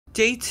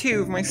Day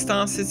 2 of my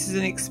Star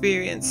Citizen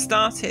experience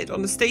started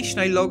on the station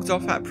I logged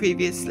off at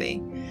previously.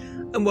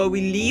 And while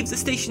we leave the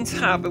station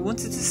tab, I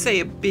wanted to say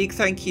a big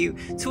thank you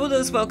to all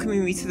those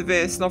welcoming me to the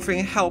verse and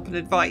offering help and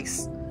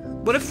advice.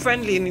 What a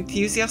friendly and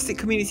enthusiastic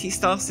community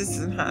Star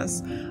Citizen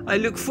has. I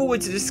look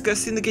forward to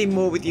discussing the game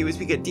more with you as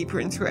we get deeper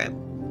into it.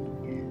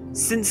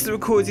 Since the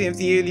recording of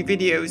the early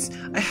videos,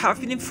 I have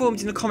been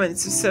informed in the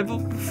comments of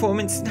several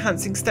performance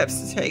enhancing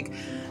steps to take,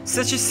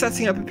 such as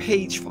setting up a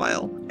page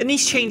file, and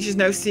these changes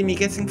now see me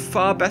getting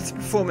far better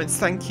performance,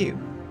 thank you.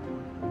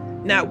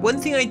 Now,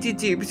 one thing I did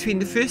do between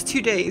the first 2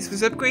 days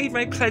was upgrade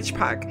my pledge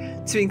pack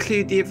to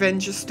include the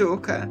Avenger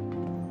Stalker.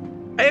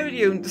 I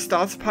already owned the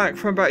starter pack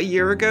from about a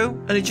year ago,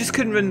 and I just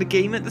couldn't run the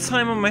game at the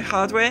time on my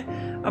hardware,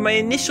 and my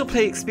initial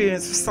play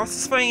experience was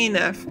satisfying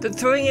enough that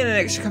throwing in an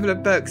extra couple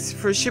of bucks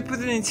for a ship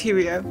with an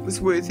interior was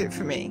worth it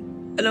for me.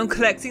 And on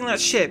collecting that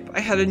ship,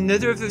 I had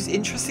another of those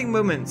interesting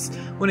moments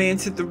when I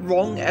entered the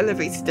wrong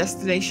elevator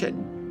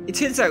destination. It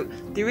turns out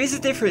there is a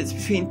difference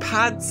between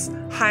pads,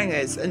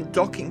 hangars and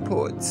docking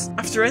ports.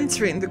 After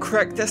entering the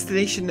correct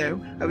destination though,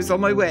 I was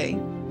on my way.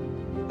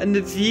 And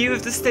the view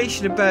of the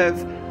station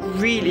above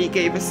really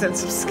gave a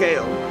sense of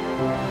scale.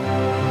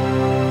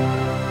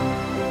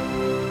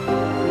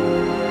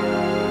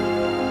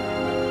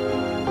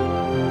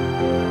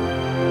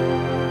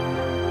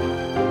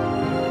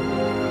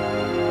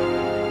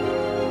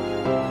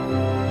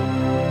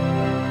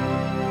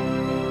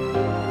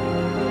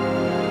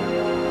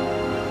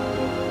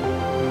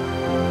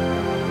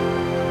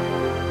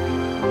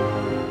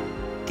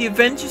 The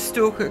Avenger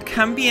Stalker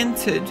can be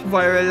entered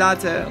via a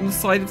ladder on the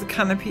side of the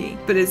canopy,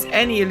 but as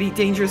any Elite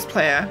Dangerous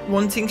player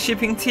wanting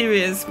ship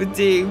interiors would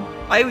do,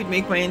 I would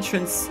make my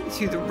entrance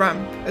through the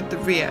ramp at the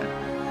rear.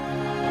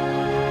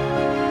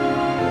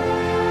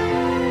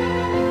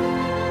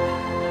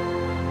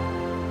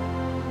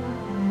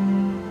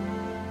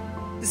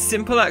 The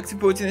simple act of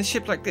boarding a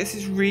ship like this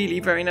is really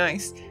very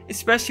nice,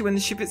 especially when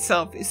the ship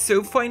itself is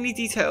so finely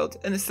detailed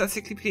and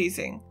aesthetically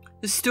pleasing.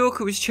 The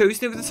Stalker was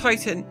chosen over the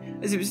Titan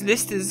as it was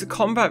listed as a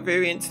combat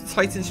variant to the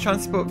Titan's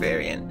transport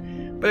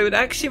variant, but I would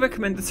actually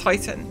recommend the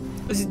Titan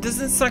as it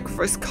doesn't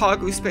sacrifice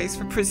cargo space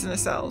for prisoner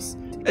cells,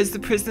 as the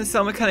prisoner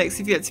cell mechanics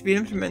have yet to be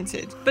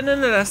implemented. But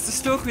nonetheless, the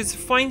Stalker is a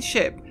fine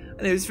ship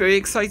and I was very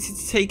excited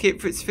to take it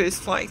for its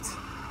first flight.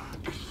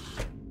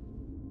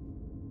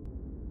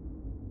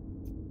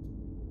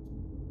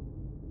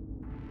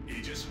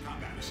 Aegis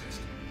combat assist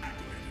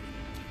activated.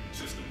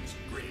 Systems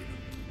green.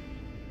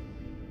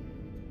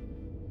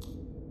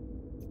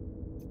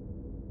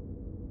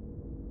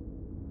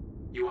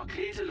 You are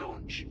clear to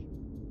launch.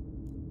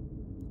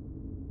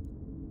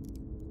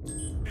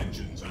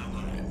 Engines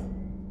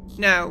online.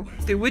 Now,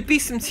 there would be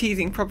some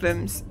teething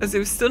problems as I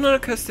was still not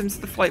accustomed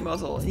to the flight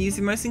model and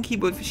using mouse and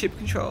keyboard for ship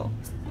control,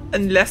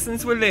 and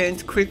lessons were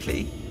learned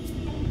quickly.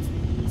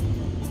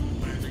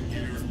 Landing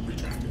gear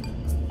retracted.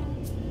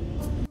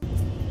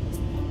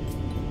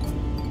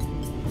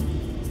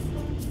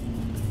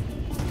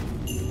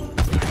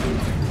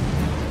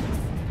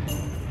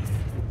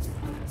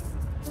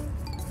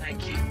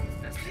 Thank you,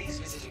 and please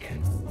visit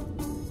again.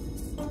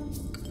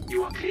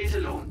 You are clear to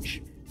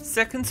launch.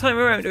 Second time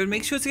around, I would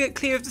make sure to get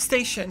clear of the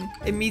station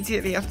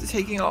immediately after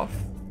taking off.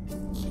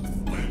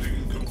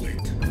 Landing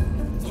complete.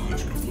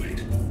 Launch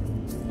complete.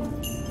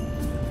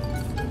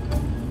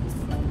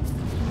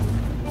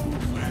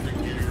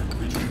 Landing gear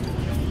retracted.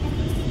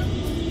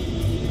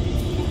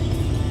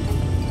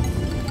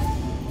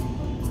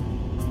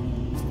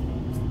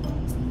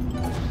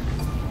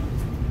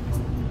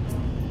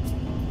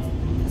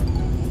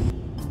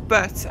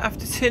 But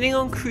after turning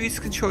on cruise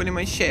control in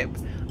my ship,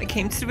 I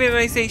came to the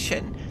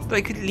realization that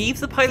I could leave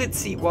the pilot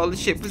seat while the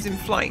ship was in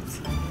flight.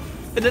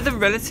 Another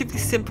relatively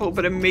simple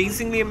but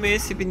amazingly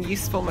immersive and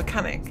useful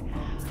mechanic.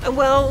 And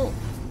well,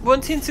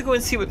 wanting to go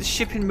and see what the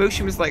ship in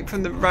motion was like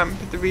from the ramp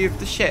at the rear of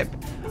the ship,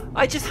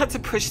 I just had to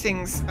push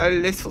things a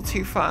little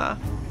too far.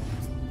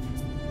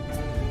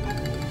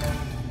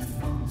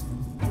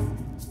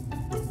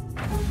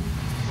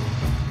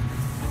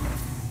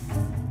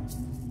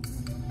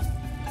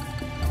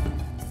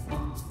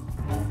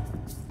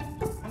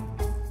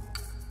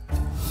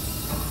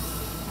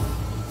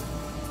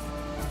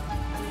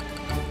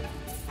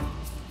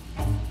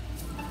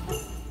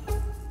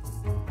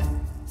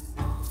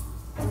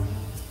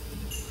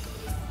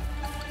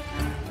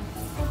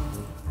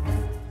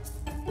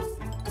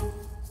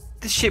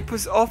 The ship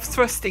was off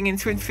thrusting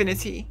into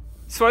infinity,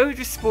 so I would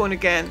respawn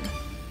again,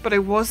 but I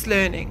was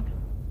learning.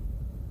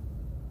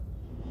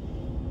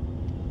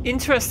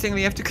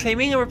 Interestingly, after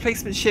claiming a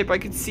replacement ship, I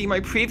could see my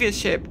previous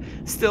ship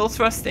still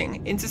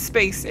thrusting into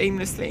space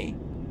aimlessly.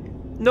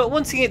 Not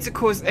wanting it to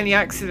cause any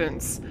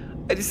accidents,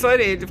 I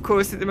decided, of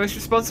course, that the most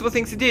responsible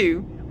thing to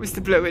do was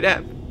to blow it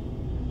up.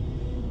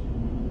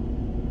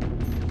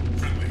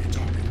 Friendly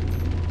target.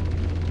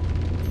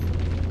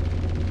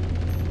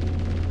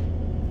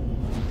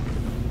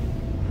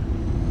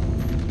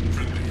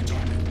 Friendly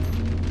target.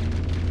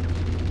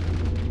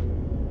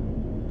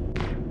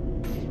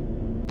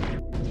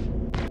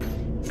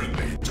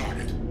 Friendly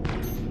target.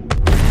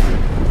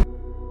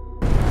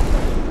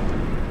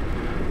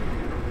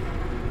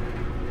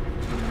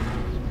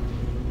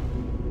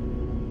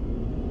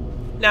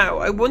 Now,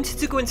 I wanted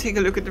to go and take a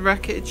look at the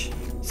wreckage,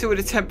 so I would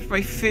attempt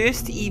my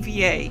first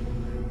EVA.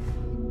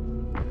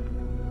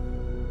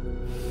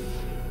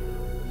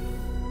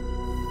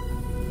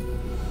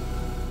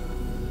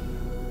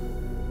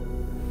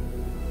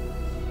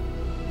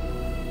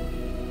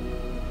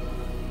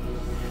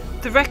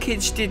 The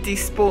wreckage did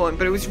despawn,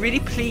 but I was really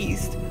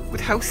pleased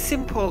with how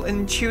simple and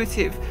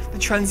intuitive the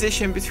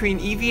transition between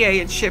EVA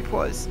and ship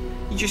was.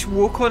 You just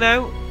walk on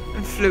out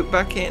and float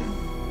back in.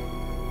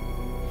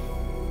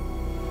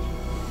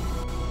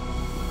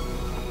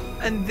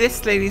 And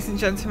this, ladies and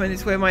gentlemen,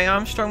 is where my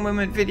Armstrong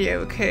moment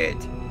video occurred.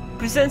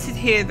 Presented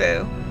here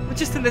though, with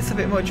just a little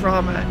bit more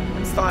drama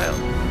and style.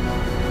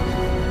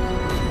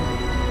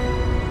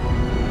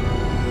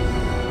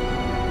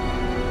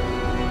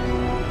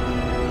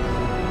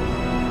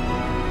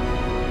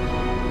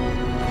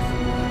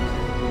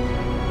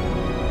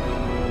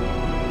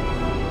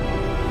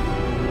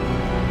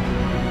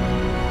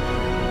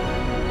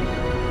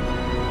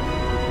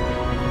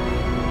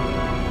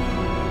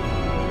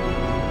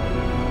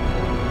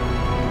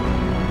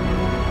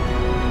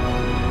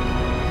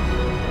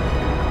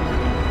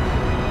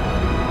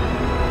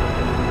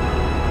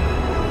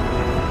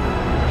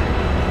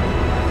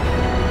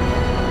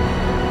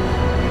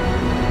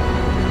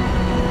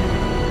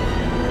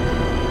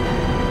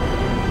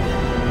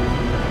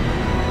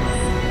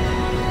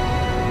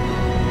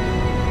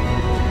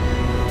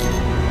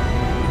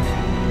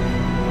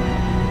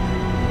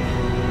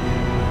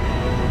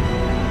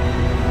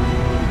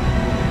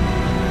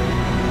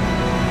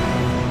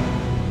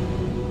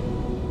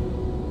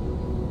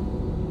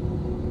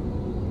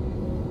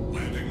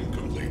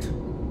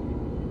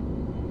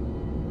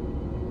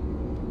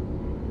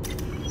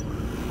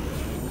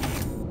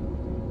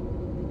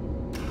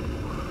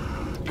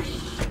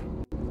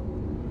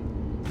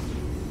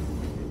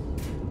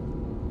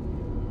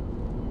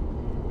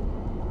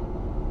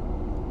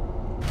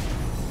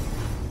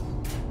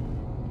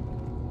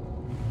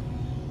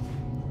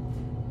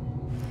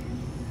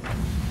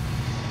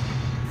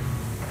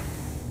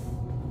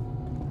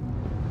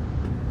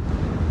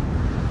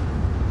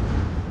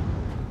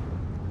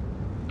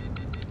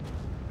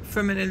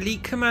 From an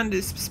elite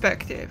commander's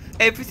perspective,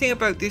 everything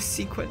about this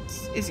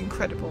sequence is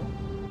incredible.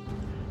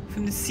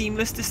 From the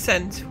seamless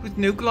descent with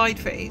no glide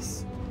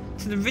phase,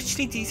 to the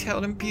richly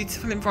detailed and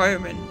beautiful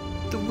environment,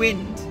 the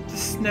wind, the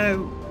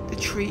snow, the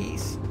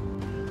trees,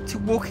 to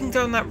walking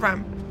down that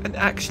ramp and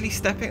actually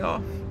stepping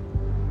off.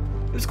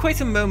 It was quite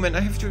a moment,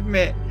 I have to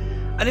admit,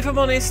 and if I'm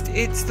honest,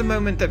 it's the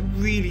moment that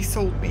really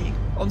sold me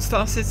on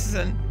Star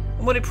Citizen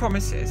and what it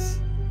promises.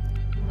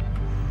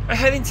 I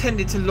had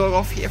intended to log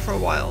off here for a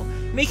while,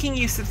 making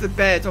use of the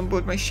bed on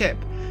board my ship,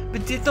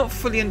 but did not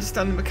fully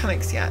understand the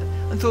mechanics yet,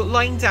 and thought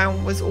lying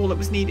down was all that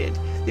was needed.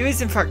 There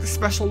is in fact a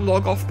special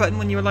log off button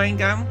when you are lying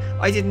down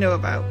I didn't know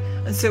about,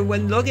 and so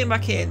when logging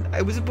back in,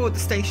 I was aboard the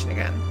station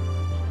again.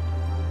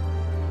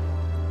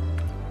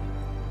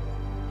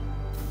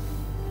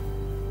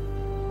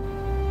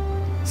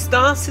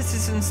 Star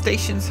Citizen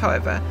stations,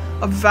 however,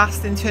 are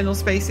vast internal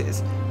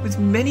spaces, with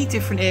many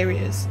different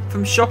areas,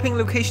 from shopping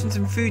locations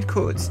and food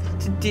courts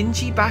to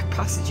dingy back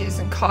passages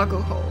and cargo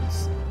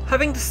holds.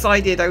 Having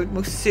decided I would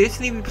most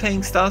certainly be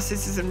playing Star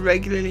Citizen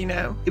regularly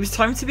now, it was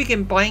time to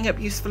begin buying up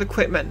useful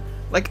equipment,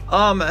 like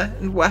armour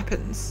and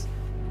weapons.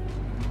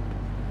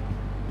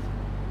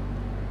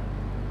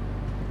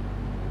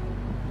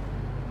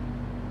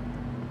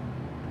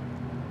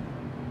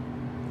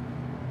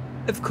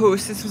 Of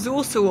course, this was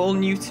also all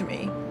new to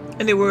me,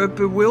 and there were a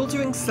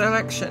bewildering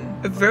selection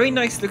of very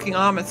nice looking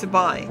armour to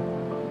buy.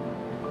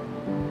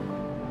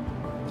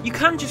 You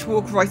can just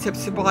walk right up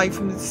to buy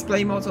from the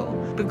display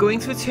model, but going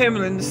to a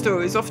terminal in the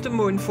store is often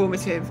more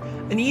informative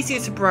and easier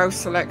to browse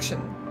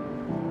selection.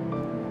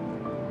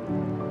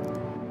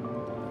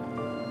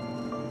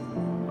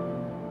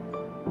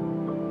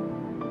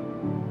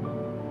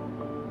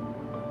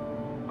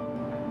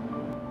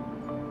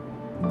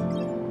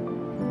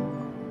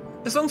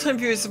 As long-time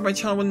viewers of my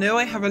channel will know,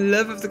 I have a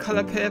love of the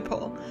colour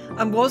purple,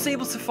 and was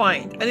able to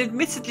find an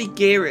admittedly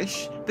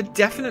gearish, but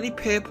definitely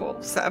purple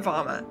set of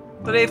armour,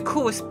 that I of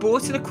course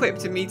bought and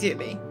equipped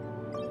immediately.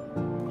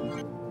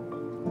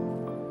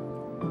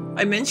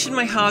 I mentioned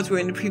my hardware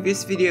in the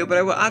previous video, but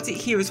I will add it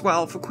here as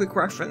well for quick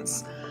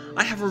reference.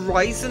 I have a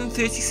Ryzen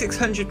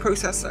 3600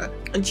 processor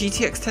and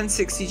GTX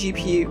 1060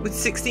 GPU with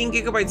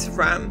 16GB of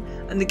RAM,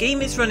 and the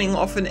game is running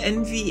off an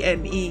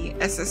NVMe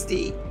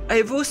SSD. I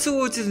have also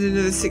ordered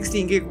another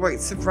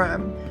 16GB of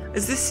RAM,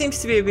 as this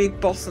seems to be a big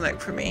bottleneck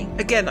for me.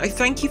 Again, I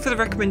thank you for the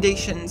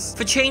recommendations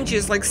for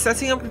changes like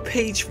setting up a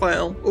page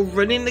file or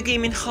running the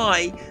game in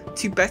high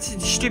to better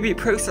distribute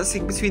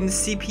processing between the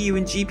CPU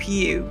and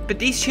GPU, but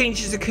these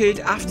changes occurred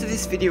after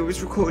this video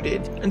was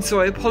recorded, and so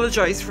I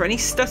apologise for any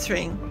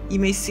stuttering you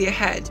may see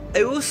ahead.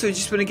 I also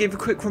just want to give a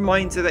quick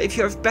reminder that if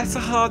you have better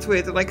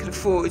hardware than I could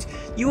afford,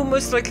 you will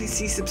most likely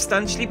see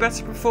substantially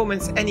better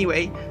performance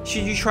anyway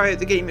should you try out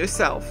the game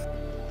yourself.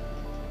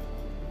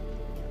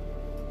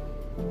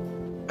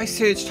 I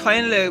searched high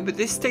and low, but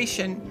this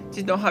station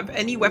did not have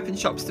any weapon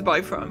shops to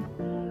buy from.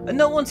 and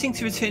not wanting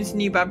to return to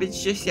New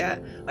Babbage just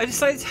yet, I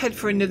decided to head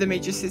for another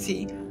major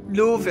city,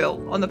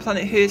 Lorville, on the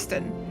planet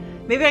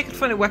Hurston. Maybe I could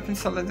find a weapon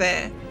seller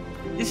there.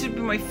 This would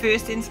be my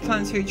first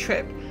interplanetary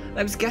trip, and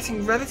I was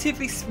getting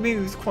relatively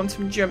smooth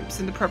quantum jumps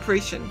in the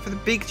preparation for the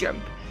big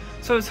jump,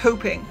 so I was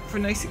hoping for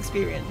a nice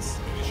experience.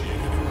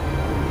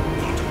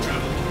 Quantum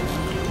travel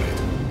complete.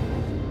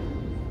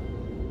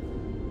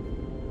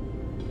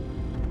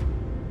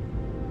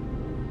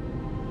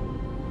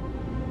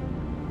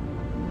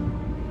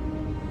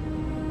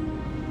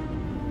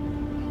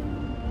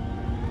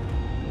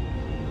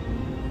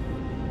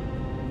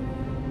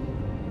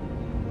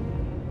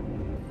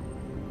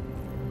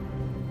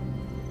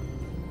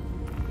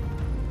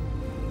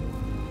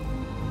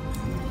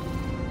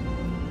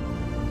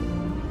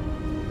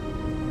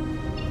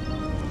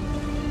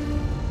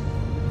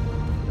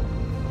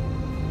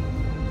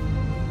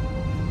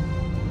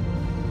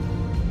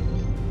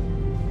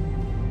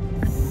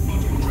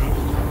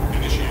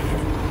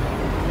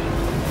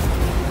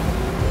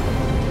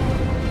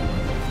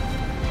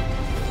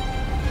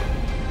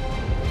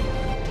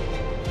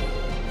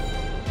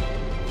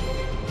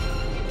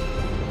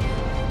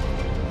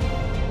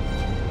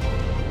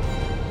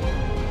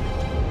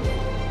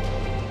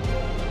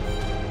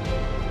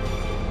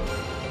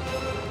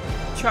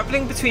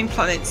 Travelling between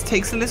planets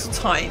takes a little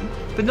time,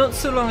 but not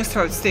so long as to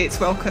outstay its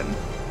welcome.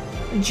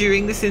 And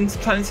during this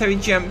interplanetary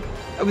jump,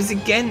 I was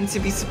again to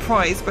be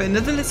surprised by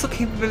another little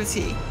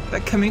capability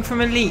that, coming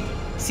from Elite,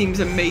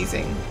 seems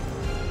amazing.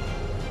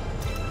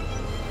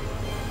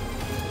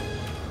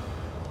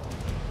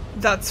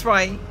 That's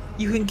right,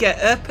 you can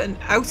get up and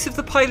out of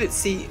the pilot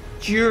seat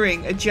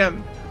during a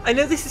jump. I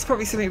know this is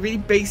probably something really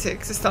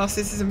basic to Star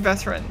Citizen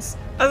veterans,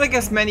 as I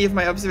guess many of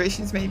my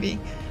observations may be,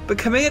 but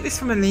coming at this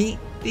from Elite,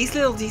 these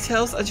little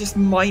details are just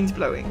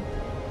mind-blowing.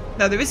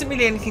 Now, there isn't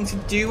really anything to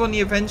do on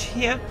the Avenger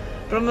here,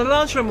 but on the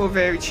larger and more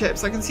varied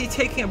ships I can see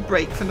taking a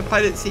break from the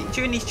pilot seat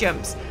during these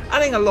jumps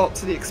adding a lot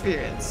to the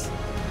experience.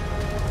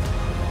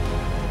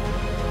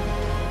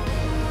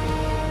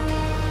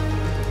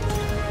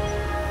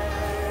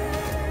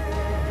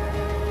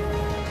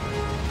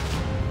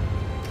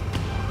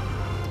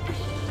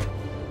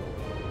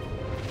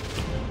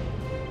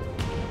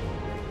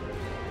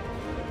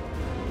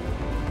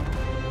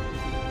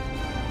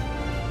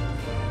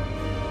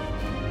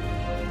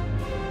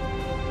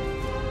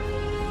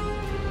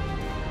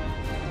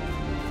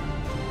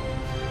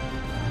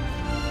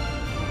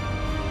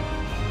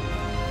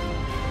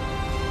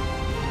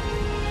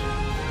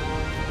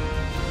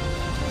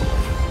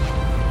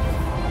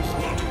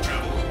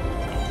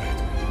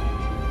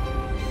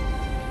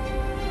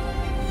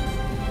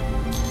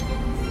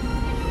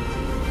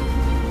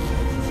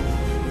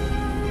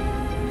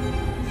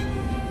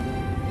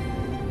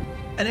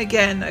 And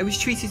again, I was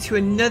treated to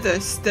another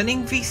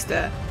stunning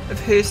vista of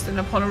Hurston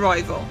upon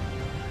arrival.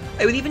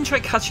 I would even try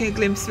catching a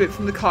glimpse of it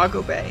from the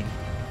cargo bay.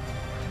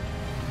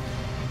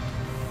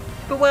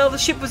 But well, the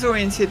ship was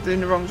oriented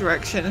in the wrong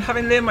direction, and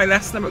having learned my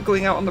lesson about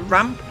going out on the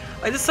ramp,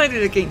 I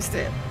decided against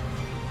it.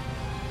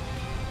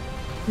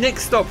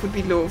 Next stop would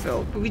be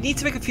Lorville, but we'd need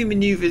to make a few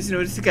manoeuvres in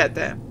order to get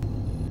there.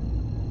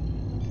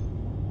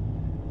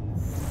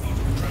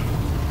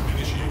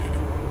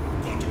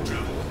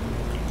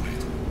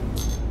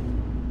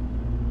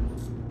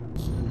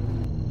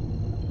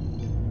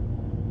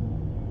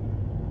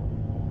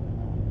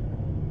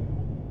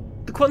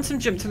 The quantum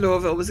jump to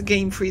Lorville was a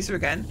game freezer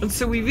again, and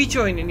so we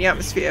rejoined in the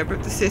atmosphere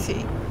of the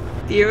city.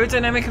 The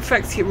aerodynamic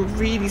effects here were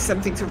really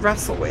something to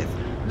wrestle with.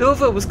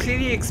 Lorville was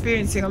clearly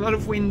experiencing a lot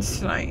of wind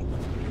tonight.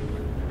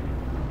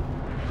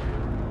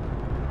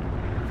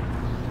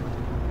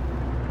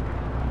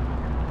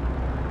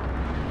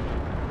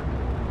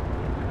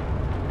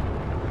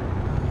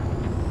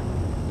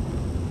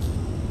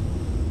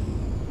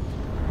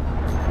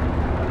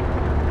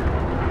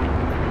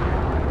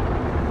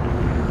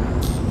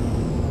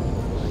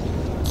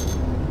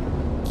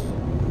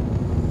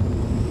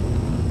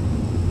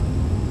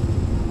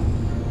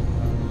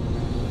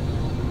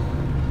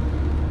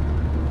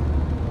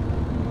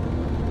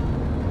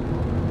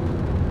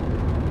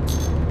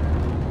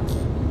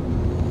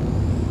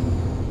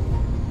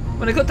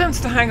 When I got down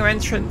to the hangar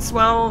entrance,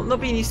 well,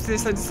 not being used to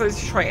this, I decided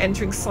to try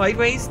entering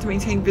sideways to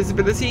maintain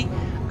visibility,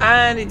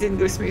 and it didn't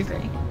go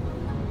smoothly.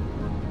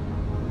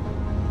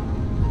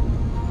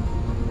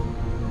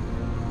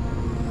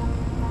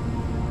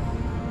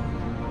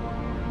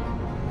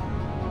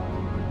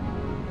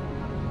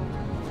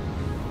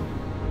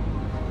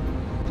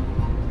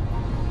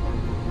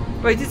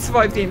 But I did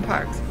survive the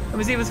impact, and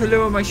was able to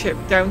lower my ship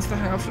down to the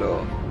hangar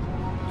floor.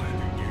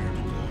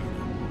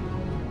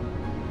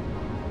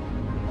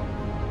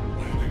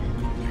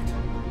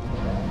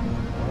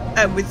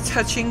 And with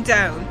touching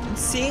down and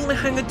seeing the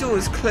hangar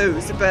doors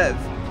close above,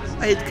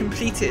 I had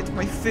completed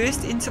my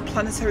first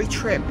interplanetary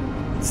trip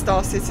in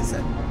Star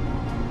Citizen.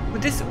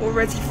 With this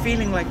already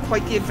feeling like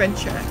quite the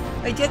adventure,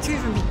 I'd yet to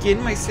even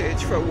begin my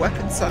search for a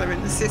weapon seller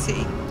in the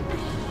city.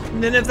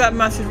 None of that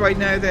mattered right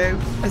now though,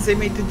 as I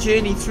made the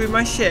journey through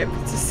my ship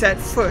to set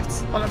foot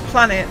on a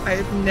planet I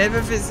had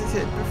never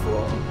visited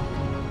before.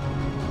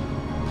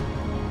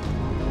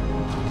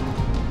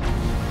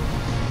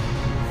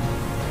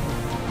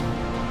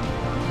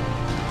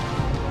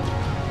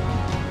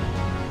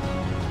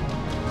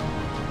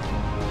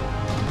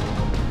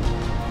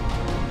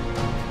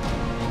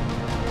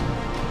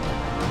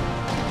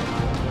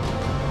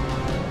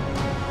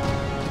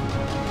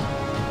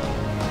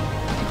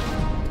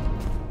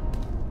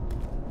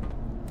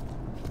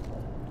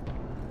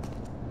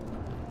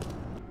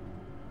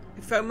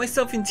 found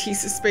myself in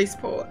Tisa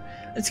Spaceport,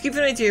 and to give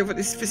you an idea of what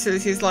this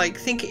facility is like,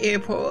 think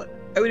airport.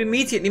 I would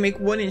immediately make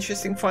one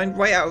interesting find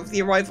right out of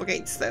the arrival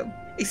gates though.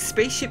 A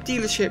spaceship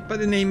dealership by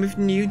the name of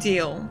New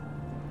Deal.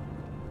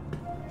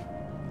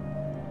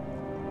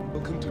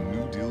 Welcome to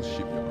New Deal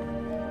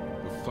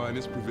Shipyard, the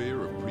finest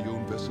purveyor of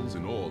pre-owned vessels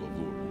in all of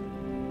Lorville.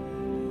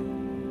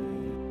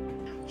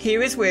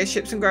 Here is where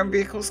ships and ground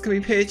vehicles can be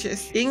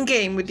purchased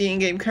in-game with the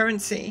in-game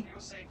currency. For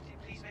your safety,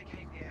 please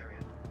vacate the area.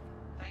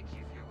 Thank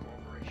you for your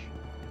cooperation.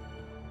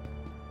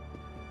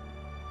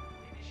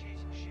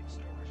 Initiating ship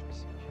storage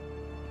procedure.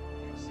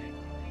 For your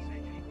safety, please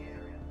vacate the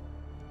area.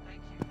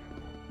 Thank you for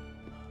your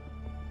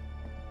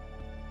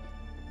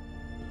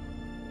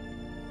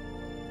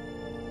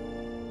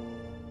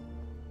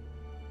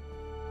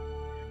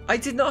I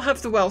did not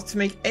have the wealth to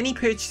make any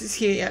purchases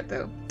here yet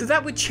though, but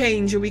that would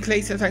change a week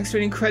later thanks to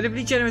an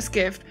incredibly generous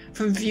gift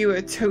from viewer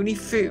Tony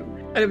Fu,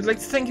 and I would like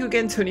to thank you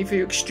again Tony for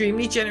your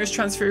extremely generous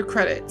transfer of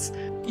credits.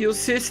 You'll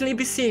certainly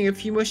be seeing a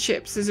few more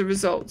ships as a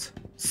result.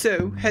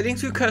 So, heading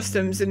through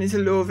customs and into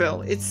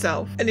Lorville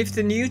itself, and if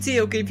the New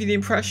Deal gave you the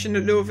impression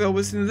that Lorville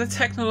was another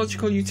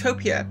technological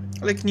utopia,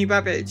 like New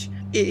Babbage,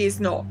 it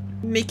is not.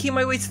 Making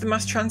my way to the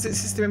mass transit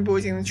system and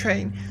boarding the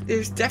train, there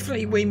is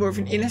definitely way more of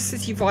an inner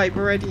city vibe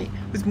already,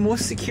 with more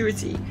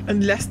security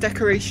and less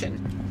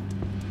decoration.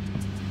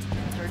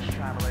 Search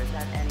travelers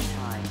at any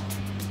time.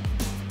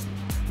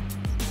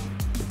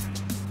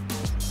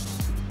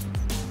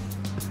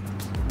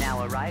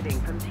 Now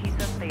arriving from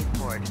Tisa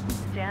Spaceport.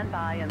 Stand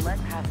by and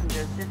let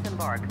passengers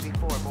disembark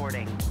before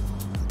boarding.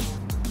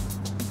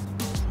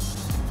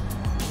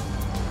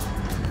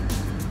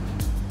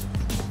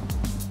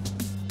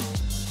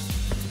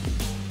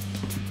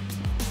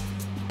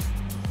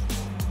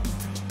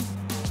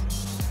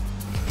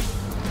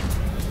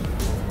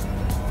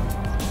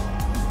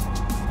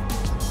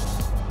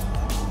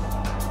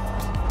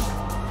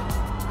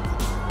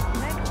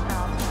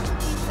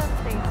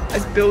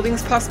 As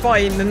buildings pass by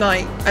in the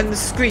night, and the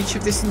screech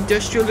of this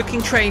industrial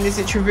looking train as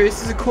it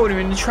traverses a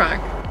corner in the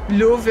track,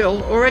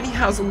 Lorville already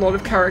has a lot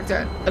of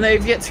character, and I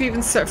have yet to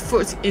even set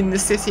foot in the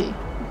city.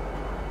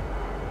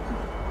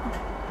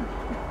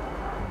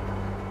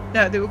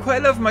 Now, there were quite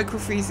a lot of micro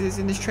freezes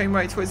in this train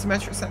ride towards the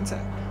metro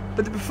centre,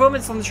 but the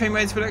performance on the train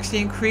rides will actually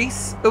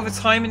increase over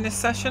time in this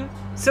session.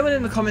 Someone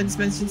in the comments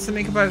mentioned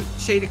something about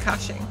shader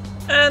caching.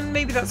 And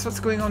maybe that's what's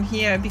going on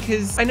here,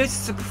 because I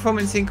noticed a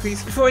performance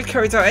increase before I'd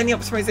carried out any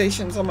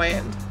optimizations on my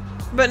end.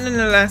 But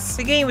nonetheless,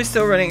 the game was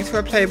still running to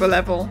a playable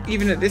level,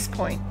 even at this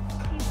point.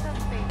 Tisa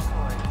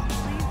Spaceport.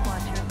 Please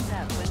watch your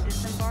step when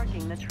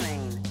disembarking the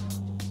train.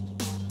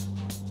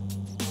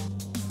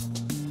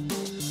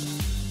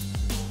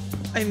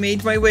 I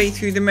made my way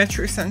through the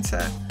metro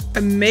centre,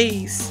 a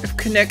maze of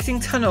connecting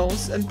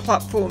tunnels and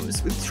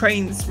platforms with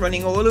trains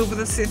running all over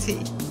the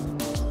city.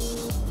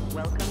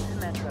 Welcome to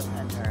Metro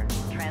Center.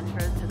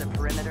 Transfers to the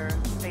perimeter,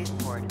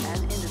 spaceport,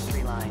 and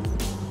industry lines.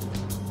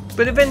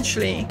 But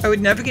eventually, I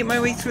would navigate my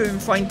way through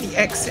and find the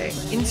exit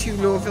into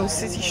Lorville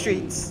city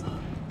streets.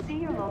 See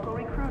your local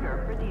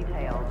recruiter for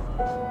details.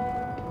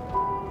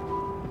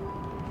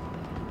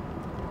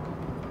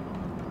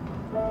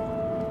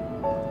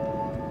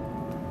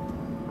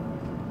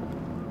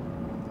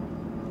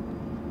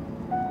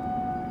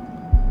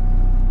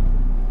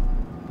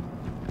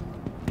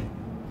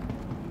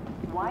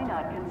 Why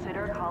not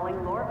consider calling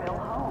Lorville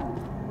home?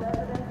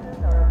 Residences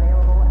are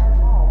available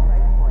at all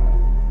price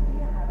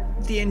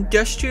points. The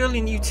industrial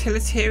and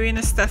utilitarian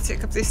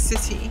aesthetic of this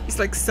city is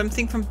like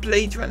something from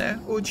Blade Runner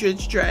or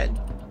Judge Dredd.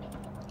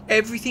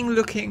 Everything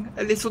looking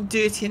a little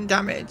dirty and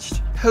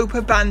damaged, hope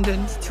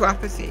abandoned to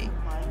apathy,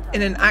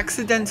 in an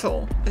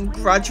accidental and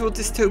gradual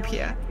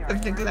dystopia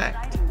of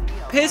neglect.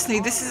 Personally,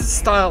 this is a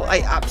style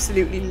I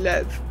absolutely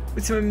love,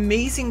 with some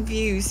amazing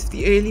views of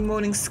the early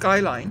morning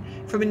skyline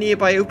from a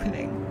nearby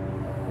opening.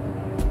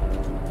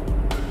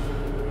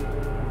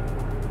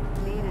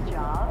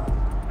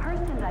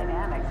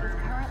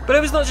 But I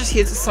was not just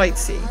here to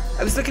sightsee,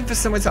 I was looking for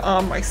somewhere to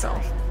arm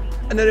myself,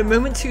 and at a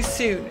moment too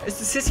soon, as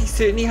the city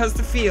certainly has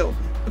the feel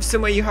of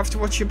somewhere you have to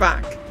watch your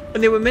back.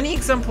 And there were many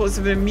examples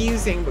of an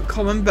amusing but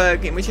common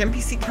bug in which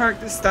NPC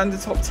characters stand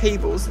atop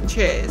tables and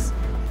chairs.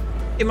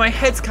 In my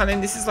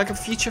headcanon, this is like a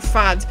future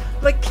fad,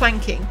 like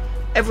planking.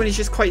 Everyone is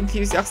just quite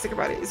enthusiastic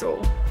about it is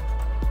all.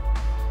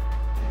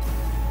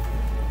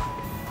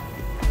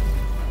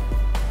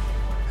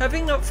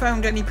 Having not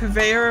found any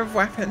purveyor of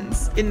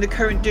weapons in the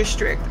current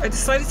district, I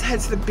decided to head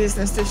to the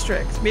business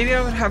district. Maybe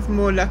I would have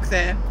more luck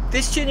there.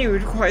 This journey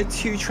would require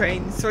 2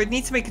 trains, so I'd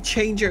need to make a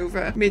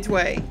changeover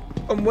midway.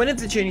 On one of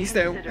the journeys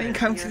though, I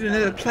encountered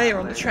another player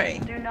on the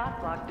train. Do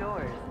not block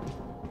doors.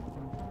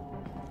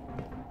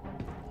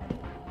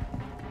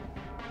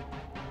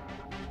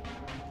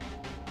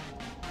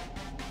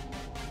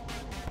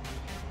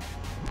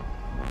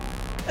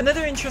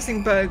 Another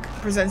interesting bug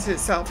presented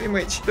itself in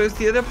which both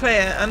the other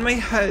player and my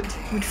HUD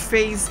would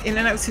phase in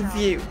and out of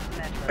view.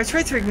 I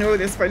tried to ignore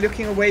this by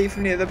looking away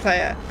from the other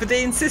player, but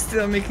they insisted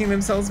on making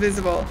themselves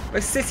visible by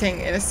sitting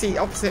in a seat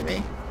opposite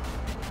me.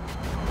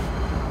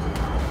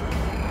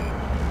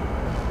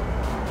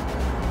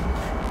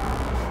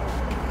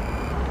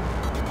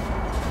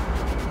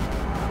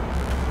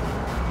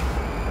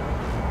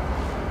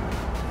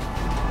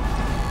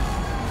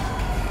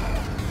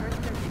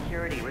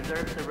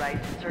 reserves the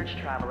right to search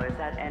travelers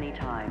at any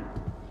time.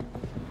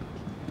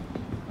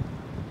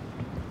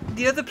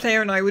 The other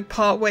player and I would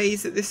part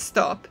ways at this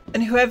stop,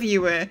 and whoever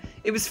you were,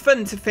 it was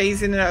fun to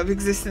phase in and out of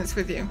existence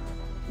with you.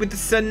 With the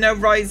sun now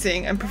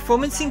rising and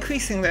performance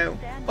increasing though,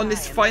 on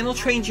this final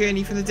train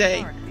journey for the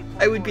day,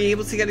 I would be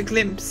able to get a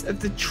glimpse of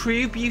the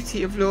true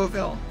beauty of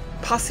Lorville,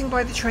 passing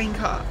by the train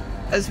car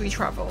as we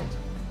travelled.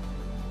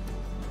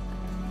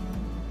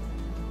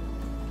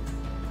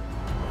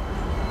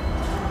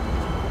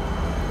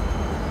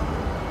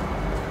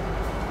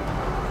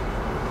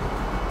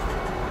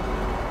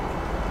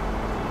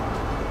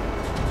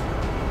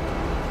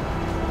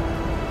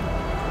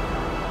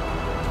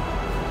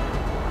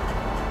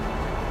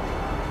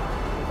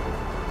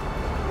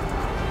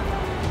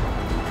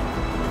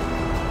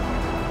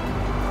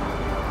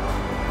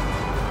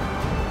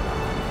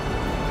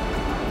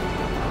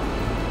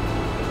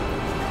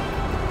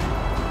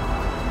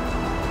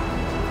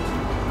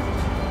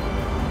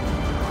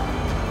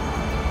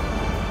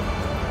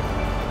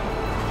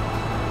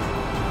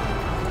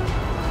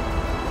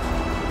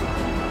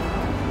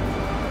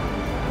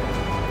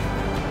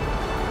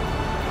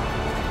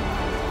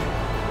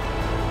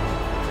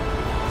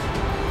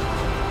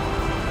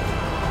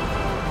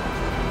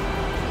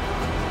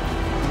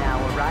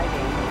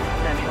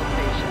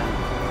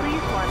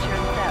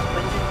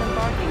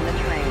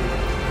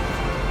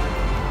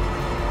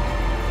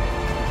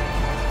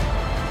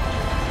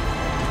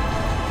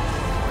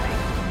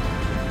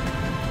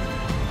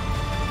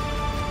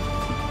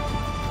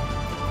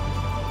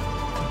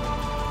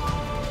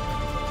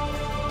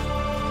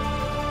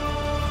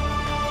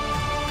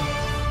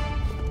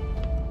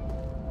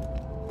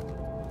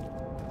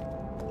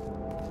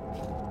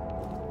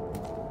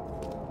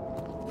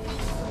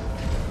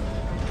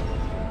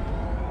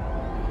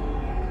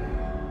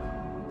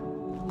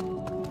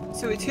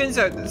 So it turns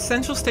out that the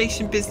Central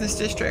Station Business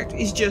District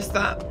is just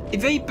that, a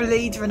very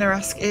Blade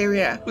Runner-esque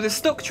area with a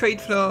stock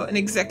trade floor and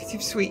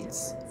executive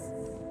suites.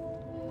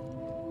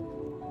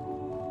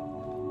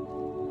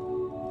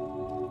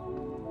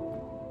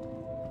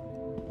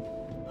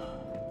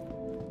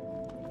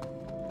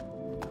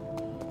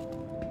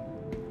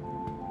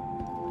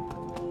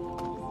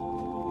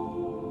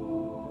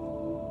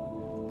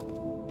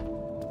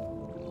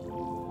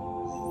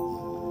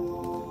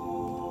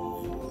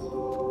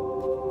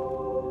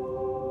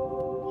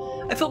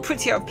 I felt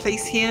pretty out of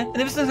place here, and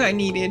there was nothing I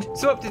needed,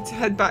 so I opted to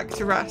head back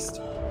to rest.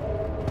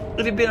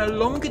 It had been a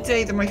longer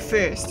day than my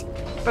first,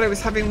 but I was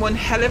having one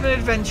hell of an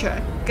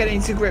adventure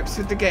getting to grips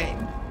with the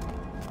game.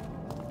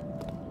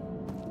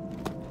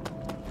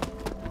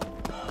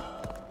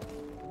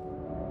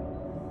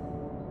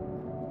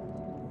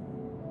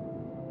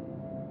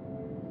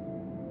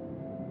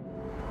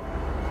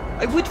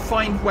 I would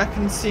find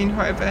weapons soon,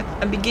 however,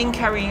 and begin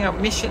carrying out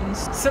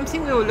missions,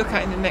 something we will look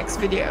at in the next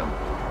video.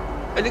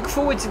 I look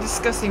forward to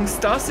discussing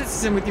Star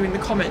Citizen with you in the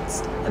comments,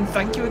 and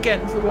thank you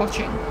again for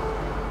watching.